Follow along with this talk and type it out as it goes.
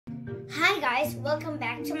Hi guys, welcome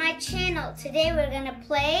back to my channel. Today we're gonna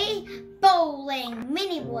play bowling,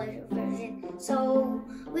 mini boy version. So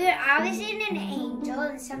we're obviously an angel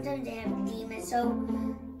and sometimes they have demons. So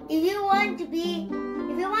if you want to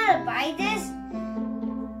buy this,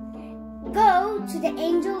 go to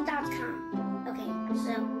theangel.com. Okay,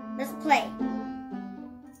 so let's play.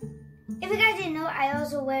 If you guys didn't know, I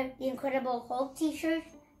also wear the Incredible Hulk t-shirt.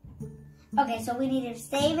 Okay, so we need to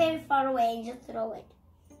stay very far away and just throw it.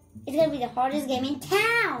 It's gonna be the hardest game in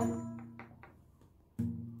town.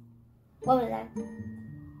 What was that?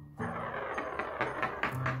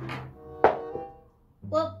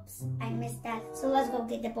 Whoops, I missed that. So let's go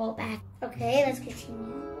get the ball back. Okay, let's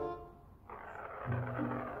continue.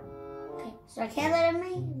 Okay, so I can't let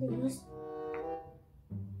him lose.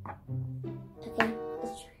 Okay,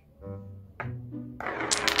 let's try.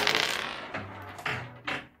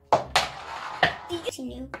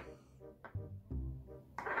 Continue.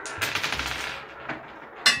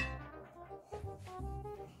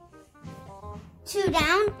 Two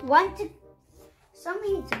down, one to...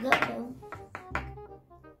 Somebody needs to go though.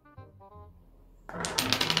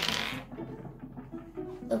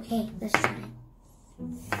 Okay, let's try.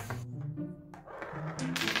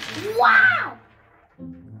 Wow!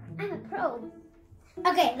 I'm a pro.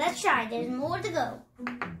 Okay, let's try. There's more to go.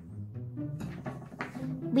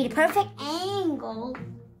 Be the perfect angle.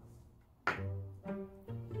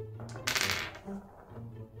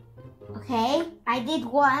 Okay, I did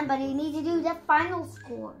one, but you need to do the final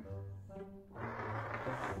score.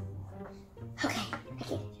 Okay, I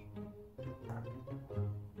get it.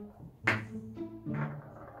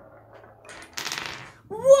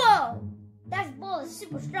 Whoa! That ball is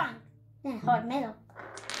super strong. Then hard metal.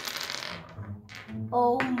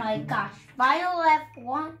 Oh my gosh. Final left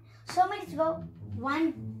one. So many to go.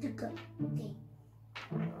 One to go. Okay.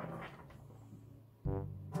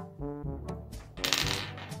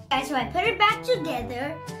 Guys, so I put it back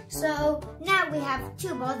together. So now we have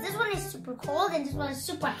two balls. This one is super cold and this one is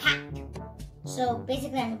super hot. So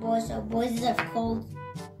basically I'm a boy, so boys are cold.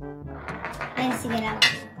 Let's get out.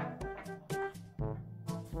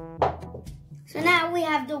 So now we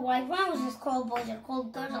have the white one, which is cold. Boys are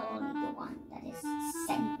cold. Girls are only the one that is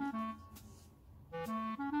semi.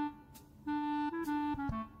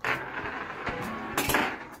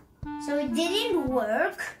 So it didn't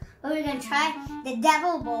work. But we're gonna try the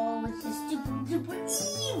devil ball, which is super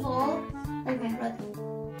evil. Okay,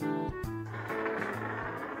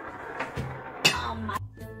 oh my!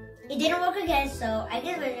 It didn't work again, so I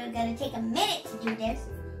guess we're gonna take a minute to do this.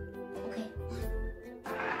 Okay.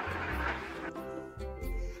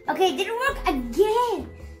 Okay, it didn't work again.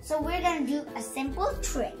 So we're gonna do a simple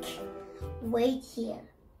trick. Wait here.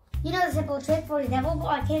 You know the simple trick for the devil ball?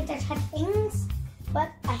 I can't touch things. But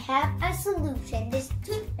I have a solution. This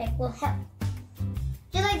toothpick will help.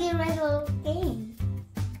 Just like the regular game.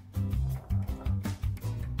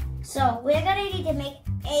 So we're gonna need to make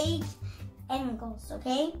 8 angles,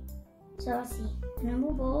 okay? So let's see.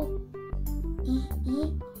 Number ball.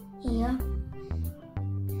 Here.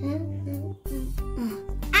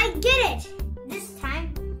 I get it! This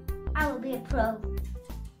time I will be a pro.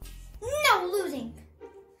 No losing.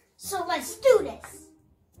 So let's do this.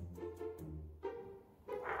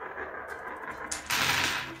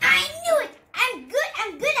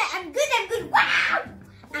 Wow!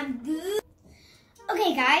 I'm good.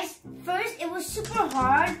 Okay, guys. First, it was super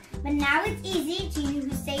hard, but now it's easy. To you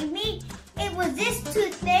who saved me, it was this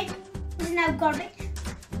toothpick, which is now garbage.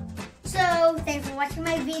 So, thanks for watching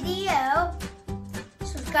my video.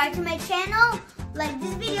 Subscribe to my channel. Like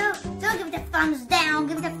this video. Don't give it a thumbs down.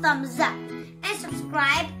 Give it a thumbs up. And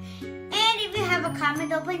subscribe. And if you have a comment,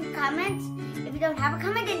 don't please comment. If you don't have a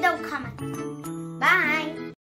comment, then don't comment. Bye.